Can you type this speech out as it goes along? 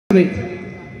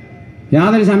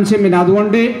യാതൊരു സംശയമില്ല.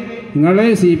 അതുകൊണ്ട് നിങ്ങൾ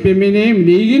CPM-നെയും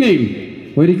ലീഗിനെയും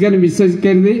ഒരിക്കലും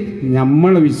വിശ്വസിക്കരുത്.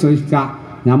 നമ്മൾ വിശ്വസിക്കുക,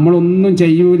 നമ്മളൊന്നും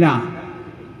ചെയ്യൂല.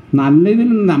 നല്ലതിൽ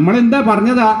നമ്മളെന്താ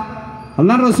പറഞ്ഞതാ?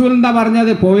 അല്ലാഹു റസൂൽ എന്താ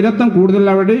പറഞ്ഞത്? പൗരത്വം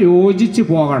കൂടുതലവിടെ യോജിച്ച്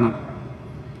പോകണം.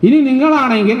 ഇനി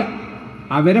നിങ്ങളാണെങ്കിൽ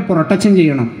അവരെ പ്രൊട്ടക്ഷൻ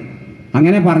ചെയ്യണം,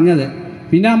 അങ്ങനെ പറഞ്ഞത്.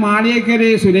 പിന്നെ മാളിയേക്കൽ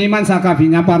സുലൈമാൻ സഖാഫി,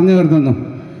 ഞാൻ പറഞ്ഞു തീർക്കുന്നു.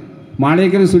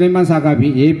 മാളിയേക്കൽ സുലൈമാൻ സഖാഫി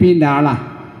AP-ൻ്റെ ആളാണ്.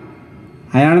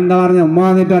 അയാളെന്താ പറഞ്ഞത്? ഉമ്മ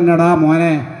വന്നിട്ട് പറഞ്ഞടാ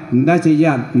മോനെ എന്താ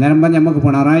ചെയ്യാൻ, നേരമ്പം നമുക്ക്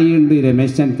പിണറായി ഉണ്ട്,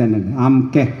 രമേശ് ചെന്നിത്തല ഉണ്ട്,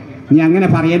 അമ്മക്കെ നീ അങ്ങനെ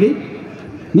പറയല്?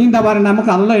 നീ എന്താ പറയണ്ട?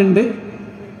 നമുക്ക് അള്ള ഉണ്ട്,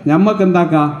 നമുക്ക്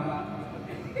എന്താക്കാം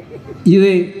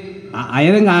ഇത്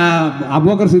ഏതെങ്കിലും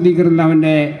അബൂബക്കർ സിദ്ദീഖില്ല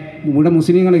അവൻ്റെ ഇവിടെ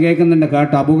മുസ്ലിങ്ങൾ കേൾക്കുന്നുണ്ട്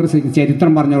കേട്ടോ. അബൂബക്കർ സിദ്ദീഖ്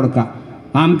ചരിത്രം പറഞ്ഞു കൊടുക്കുക.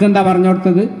 നമുക്കെന്താ പറഞ്ഞു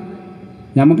കൊടുത്തത്?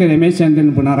 നമുക്ക് രമേശ്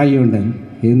ചെന്നിത്തല പിണറായി ഉണ്ട്.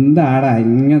 എന്താടാ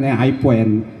ഇങ്ങനെ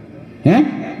ആയിപ്പോയെന്ന്.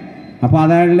 അപ്പോൾ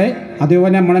അതായത്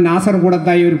അതേപോലെ നമ്മളെ നാസർ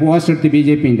കൂടത്തായി ഒരു പോസ്റ്റ് എടുത്ത്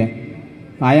BJP-ൻ്റെ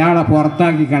അയാളെ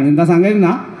പുറത്താക്കി കാണും. എന്താ സംഗതി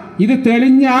എന്നാ, ഇത്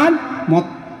തെളിഞ്ഞാൽ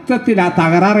മൊത്തത്തിൽ ആ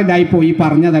തകരാറിലായിപ്പോയി ഈ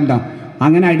പറഞ്ഞതല്ലോ.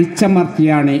 അങ്ങനെ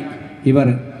അടിച്ചമർത്തിയാണ് ഇവർ.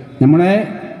 നമ്മളെ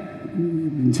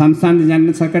സംസ്ഥാന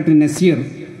ജനറൽ സെക്രട്ടറി നസീർ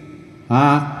ആ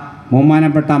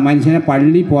ബഹുമാനപ്പെട്ട മനുഷ്യനെ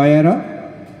പള്ളി പോയാലോ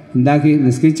എന്താക്കി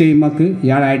നിസ്കരിച്ച് ചെയ്യുമ്പോൾ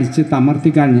ഇയാളെ അടിച്ച്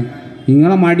തമർത്തിക്കാഞ്ഞ്.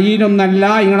 നിങ്ങളെ മടിയിലൊന്നല്ല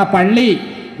നിങ്ങളെ പള്ളി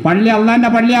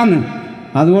അള്ളാൻ്റെ പള്ളിയാണ്.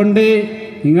 അതുകൊണ്ട്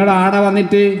നിങ്ങൾ ആടെ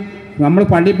വന്നിട്ട് നമ്മൾ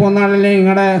പള്ളി പോകുന്നാളല്ലേ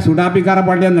നിങ്ങളുടെ സുഡാപ്പിക്കാരുടെ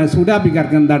പള്ളിയെന്ന്.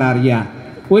 സുഡാപ്പിക്കാർക്ക് എന്താണ് അറിയുക?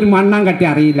 ഒരു മണ്ണം കട്ടി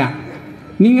അറിയില്ല.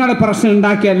 നിങ്ങൾ പ്രശ്നം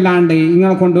ഉണ്ടാക്കിയല്ലാണ്ട്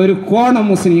നിങ്ങളെ കൊണ്ട് ഒരു കോണം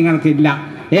മുസ്ലിങ്ങൾക്കില്ല.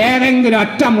 ഏതെങ്കിലും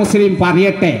ഒറ്റ മുസ്ലിം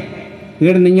പറയട്ടെ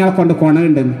ഇവിടെ നിങ്ങളെ കൊണ്ട്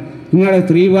കൊണയുണ്ടെന്ന്. നിങ്ങൾ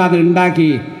തീവ്രവാദം ഉണ്ടാക്കി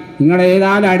നിങ്ങൾ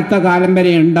ഏതായാലും അടുത്ത കാലം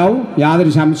വരെ ഉണ്ടാവും,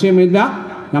 യാതൊരു സംശയമില്ല.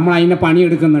 നമ്മൾ അതിനെ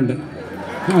പണിയെടുക്കുന്നുണ്ട്,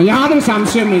 യാതൊരു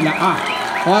സംശയമില്ല.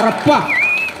 ഉറപ്പാ.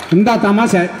 എന്താ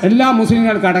തമാശ? എല്ലാ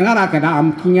മുസ്ലിങ്ങൾക്ക് അടങ്ങാറാക്കല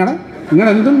നിങ്ങൾ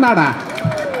എന്തുന്നാടാ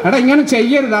എടാ ഇങ്ങനെ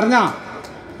ചെയ്യരുത് അറിഞ്ഞാ.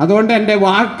 അതുകൊണ്ട് എൻ്റെ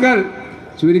വാക്കുകൾ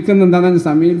ചുരുക്കുന്നുണ്ടെന്ന്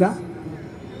സമയമില്ല.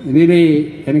 ഇതിൽ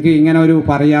എനിക്ക് ഇങ്ങനെ ഒരു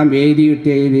പറയാൻ വേദി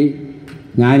കിട്ടിയതിൽ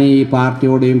ഞാൻ ഈ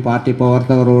പാർട്ടിയോടും പാർട്ടി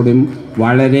പ്രവർത്തകരോടും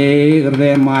വളരെ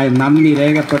ഹൃദയമായി നന്ദി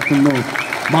രേഖപ്പെടുത്തുന്നു.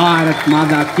 ഭാരത്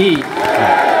മാതാ കി